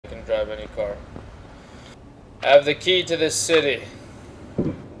drive any car. I have the key to this city.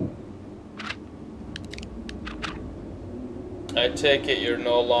 I take it you're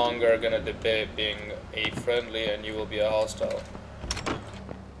no longer gonna debate being a friendly and you will be a hostile.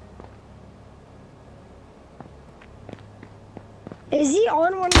 Is he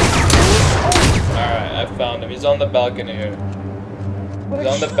on one of the oh. Alright, I found him. He's on the balcony here. He's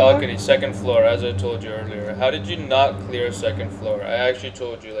on the balcony, second floor, as I told you earlier. How did you not clear second floor? I actually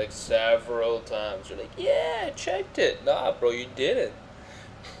told you like several times. You're like, yeah, I checked it. Nah, bro, you didn't.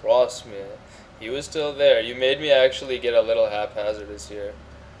 Trust me. He was still there. You made me actually get a little haphazardous here.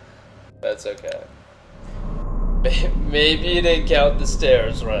 That's okay. Maybe you didn't count the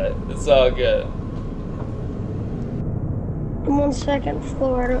stairs right. It's all good. I'm on second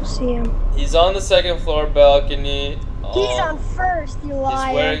floor. I don't see him. He's on the second floor balcony. He's on first, you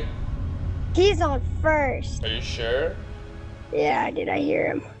liar. He's on first. Are you sure? Yeah, did I hear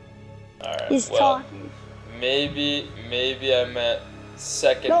him? Alright, he's talking. Maybe I meant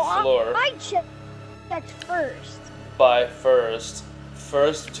second floor. I checked first. By first.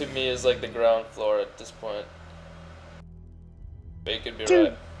 First to me is like the ground floor at this point. But you could be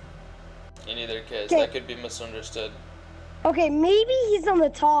right. In either case, that could be misunderstood. Okay, maybe he's on the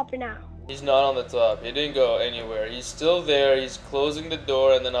top now. He's not on the top. He didn't go anywhere. He's still there. He's closing the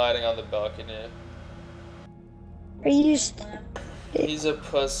door and then hiding on the balcony. He's a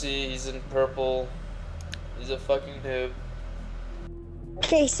pussy. He's in purple. He's a fucking noob.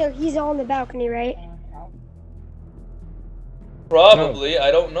 Okay, so he's on the balcony, right? Probably.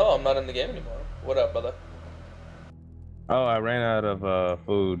 I don't know. I'm not in the game anymore. What up, brother? Oh, I ran out of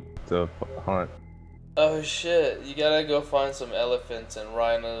food to hunt. Oh shit, you gotta go find some elephants and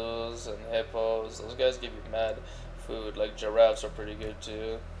rhinos and hippos. Those guys give you mad food. Like giraffes are pretty good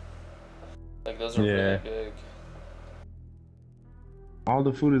too. Like those are really big. All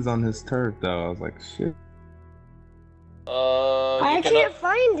the food is on his turret though. I was like, shit. I can't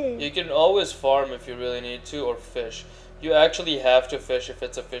find it. You can always farm if you really need to, or fish. You actually have to fish if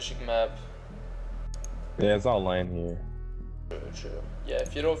it's a fishing map. Yeah, it's all land here. True. Yeah,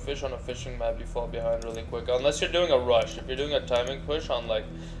 if you don't fish on a fishing map, you fall behind really quick. Unless you're doing a rush. If you're doing a timing push on like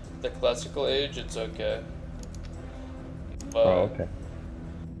the classical age, it's okay. But okay.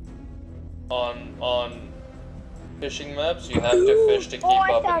 On fishing maps, you have to fish to keep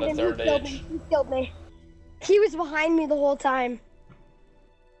up in the third age. He killed me. He was behind me the whole time.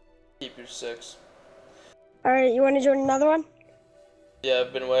 Keep your 6. Alright, you want to join another one? Yeah,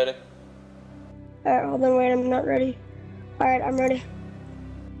 I've been waiting. Alright, hold on, wait, I'm not ready. Alright, I'm ready.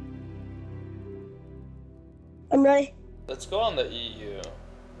 I'm ready. Let's go on the EU.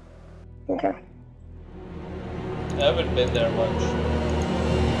 Okay. I haven't been there much.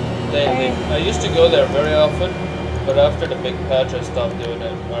 I used to go there very often, but after the big patch I stopped doing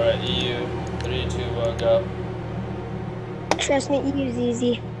it. Alright, EU. 3, 2, 1, go. Trust me, EU's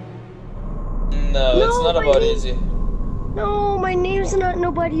easy. No, it's not about easy. No, my name's not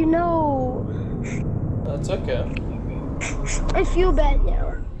nobody you know. That's okay. I feel bad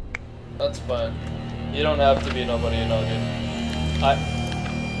now. That's fine. You don't have to be nobody you know, dude.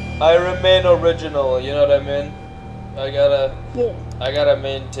 I remain original, you know what I mean? I gotta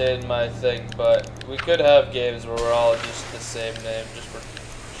maintain my thing, but we could have games where we're all just the same name, just for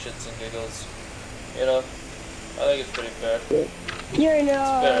shits and giggles. You know? I think it's pretty fair. You're in,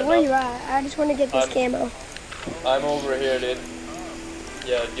 where you at? I just want to get this camo. I'm over here, dude.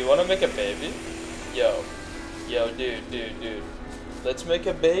 Yo, do you want to make a baby? Yo, dude. Let's make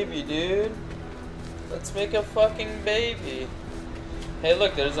a baby, dude. Let's make a fucking baby. Hey,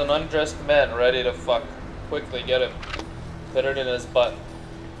 look, there's an undressed man ready to fuck. Quickly, get him. Put it in his butt.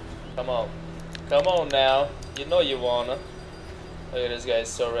 Come on. Come on now. You know you wanna. Look at this guy, he's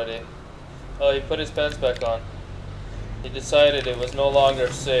so ready. Oh, he put his pants back on. He decided it was no longer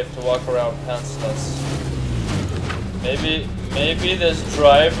safe to walk around pantsless. Maybe this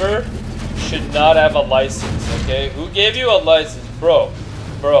driver should not have a license, okay? Who gave you a license? Bro,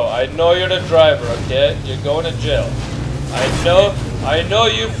 I know you're the driver, okay? You're going to jail. I know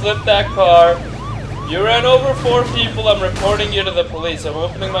you flipped that car. You ran over 4 people. I'm reporting you to the police. I'm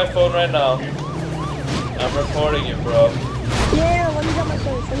opening my phone right now. I'm reporting you, bro. Yeah, let me drop my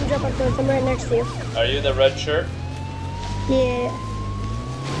clothes. I'm right next to you. Are you the red shirt? Yeah.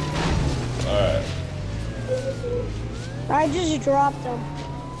 Alright. I just dropped them.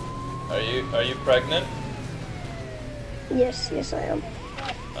 Are you pregnant? Yes, I am.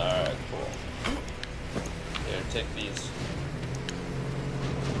 Alright, cool. Here, take these.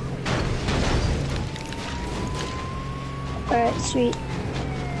 Alright, sweet.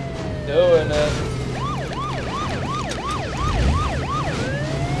 Doing it.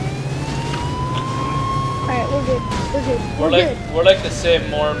 We're good. We're like the same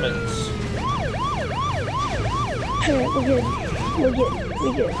Mormons. Alright, we're good. We're good.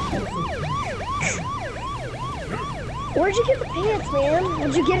 Where'd you get the pants, man?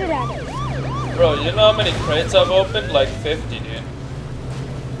 Where'd you get it at? Bro, you know how many crates I've opened? Like 50, dude.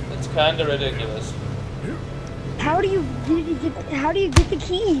 It's kinda ridiculous. How do you get the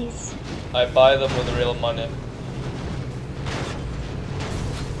keys? I buy them with real money.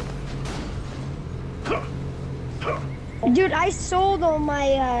 Dude, I sold all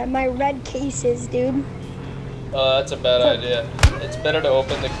my my red cases, dude. Oh, that's a bad idea. It's better to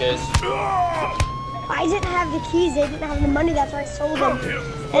open the case. I didn't have the keys, they didn't have the money, that's why I sold them.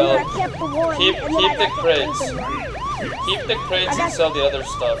 Well, and then I kept the one. keep and then I the got crates. open one. Keep the crates and sell the other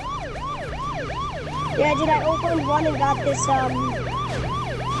stuff. Yeah, dude, I opened one and got this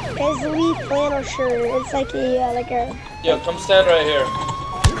Paisley flannel shirt. It's like a Yo, come stand right here.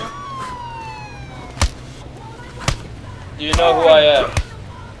 Do you know who I am?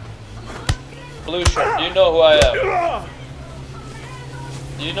 Blue shirt, do you know who I am?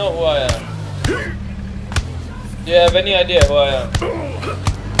 Do you know who I am? Do you have any idea who I am?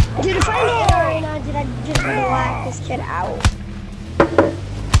 Dude, if I knew right now, dude, I'd just black this kid out.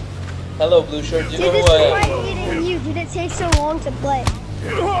 Hello, blue shirt. Do you know Dude, who I this is am? why I hated you. Dude, it takes so long to play.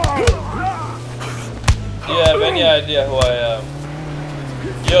 Do you have any idea who I am?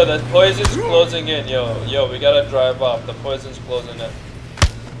 Yo, the poison's closing in. Yo, we gotta drive off. The poison's closing in.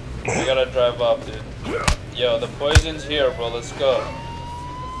 We gotta drive off, dude. Yo, the poison's here, bro. Let's go.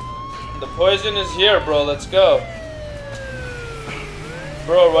 The poison is here, bro. Let's go.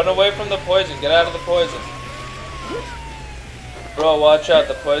 Bro, run away from the poison. Get out of the poison. Bro, watch out.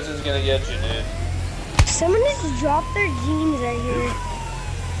 The poison's gonna get you, dude. Someone just dropped their jeans right here.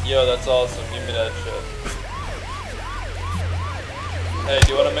 Yo, that's awesome. Give me that shit. Hey,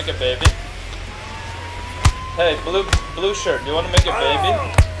 do you want to make a baby? Hey, blue shirt. Do you want to make a baby?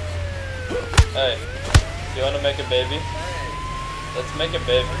 Hey, do you want to make a baby? Let's make a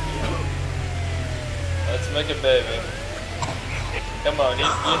baby. Let's make a baby. Come on, you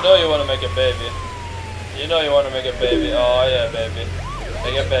know you want to make a baby. You know you want to make a baby. Oh yeah, baby.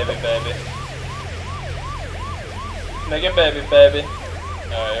 Make a baby, baby. Make a baby, baby.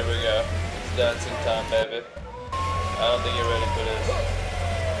 Alright, here we go. It's dancing time, baby. I don't think you're ready for this.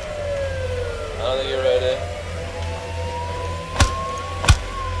 I don't think you're ready.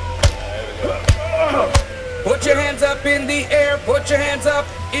 Alright, here we go. Put your hands up in the air, put your hands up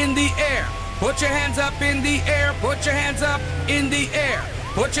in the air. Put your hands up in the air, put your hands up in the air.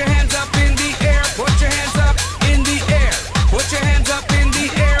 Put your hands up in the air, put your hands up in the air. Put your hands up in the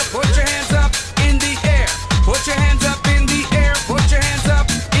air, put your hands up in the air. Put your hands up in the air, put your hands up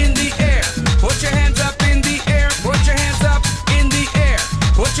in the air. Put your hands up in the air, put your hands up in the air.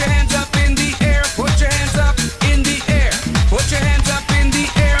 Put your hands up in the air, put your hands up in the air. Put your hands up in the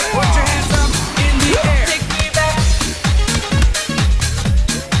air, put your hands up in the air. Take me back.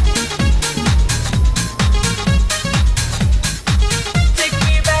 Take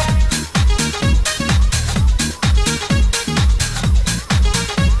me back.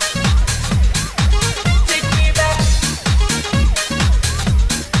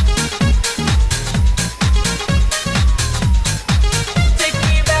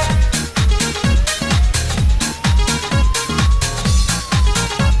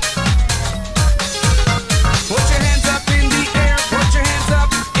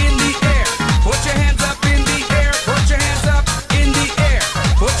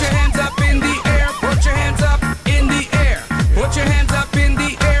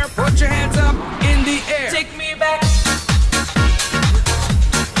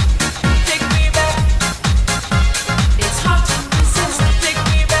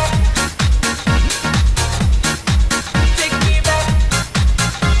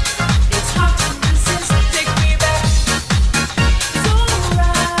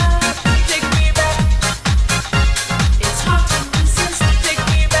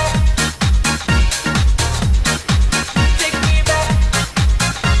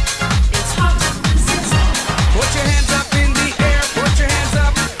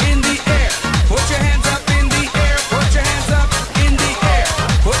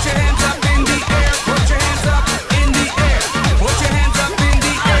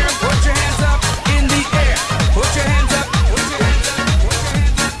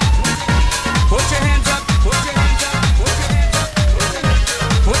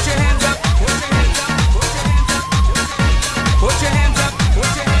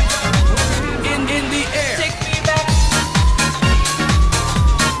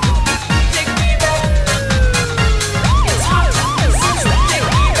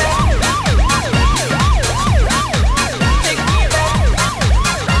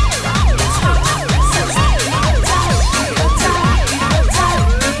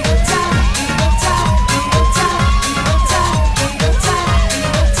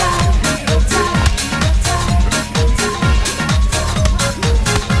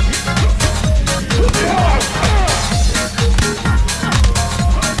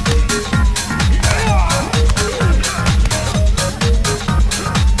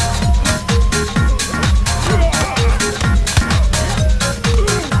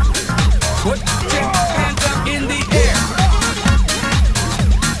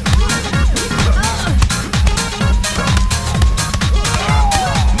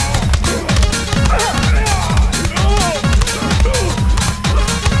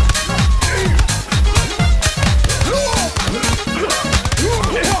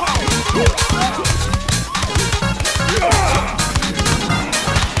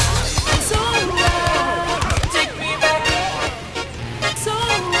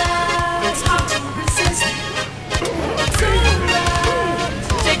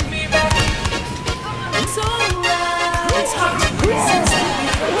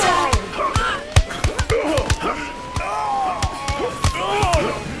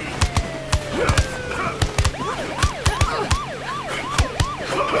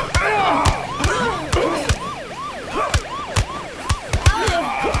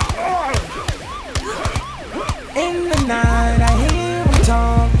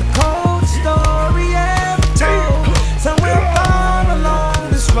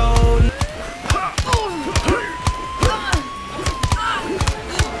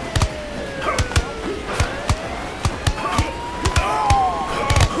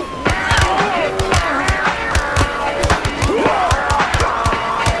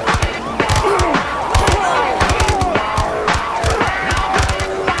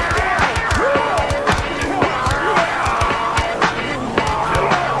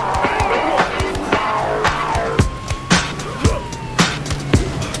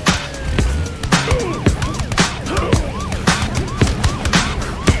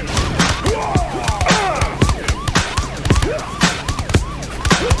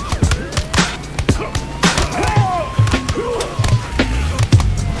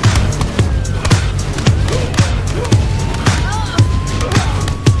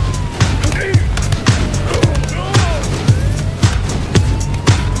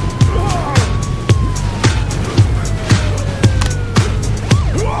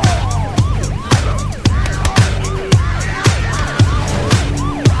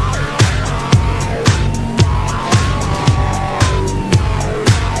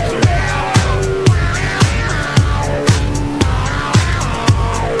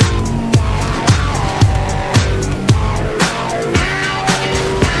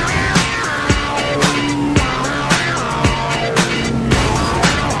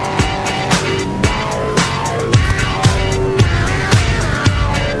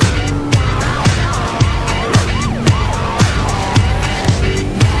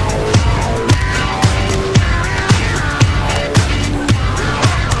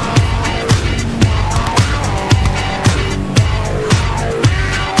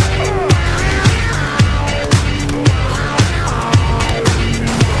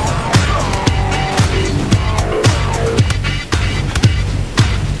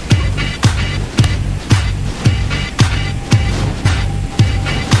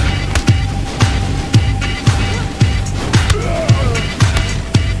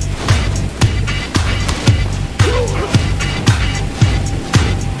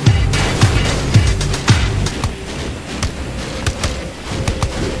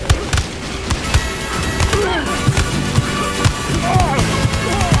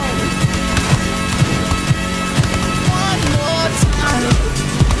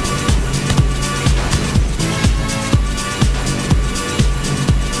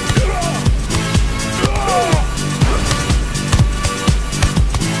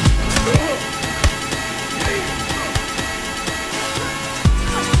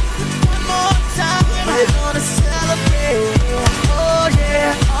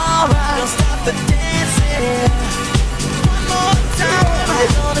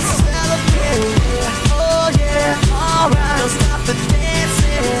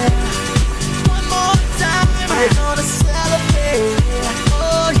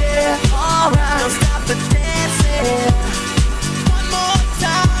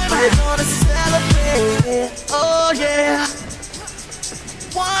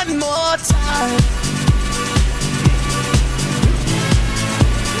 one more time.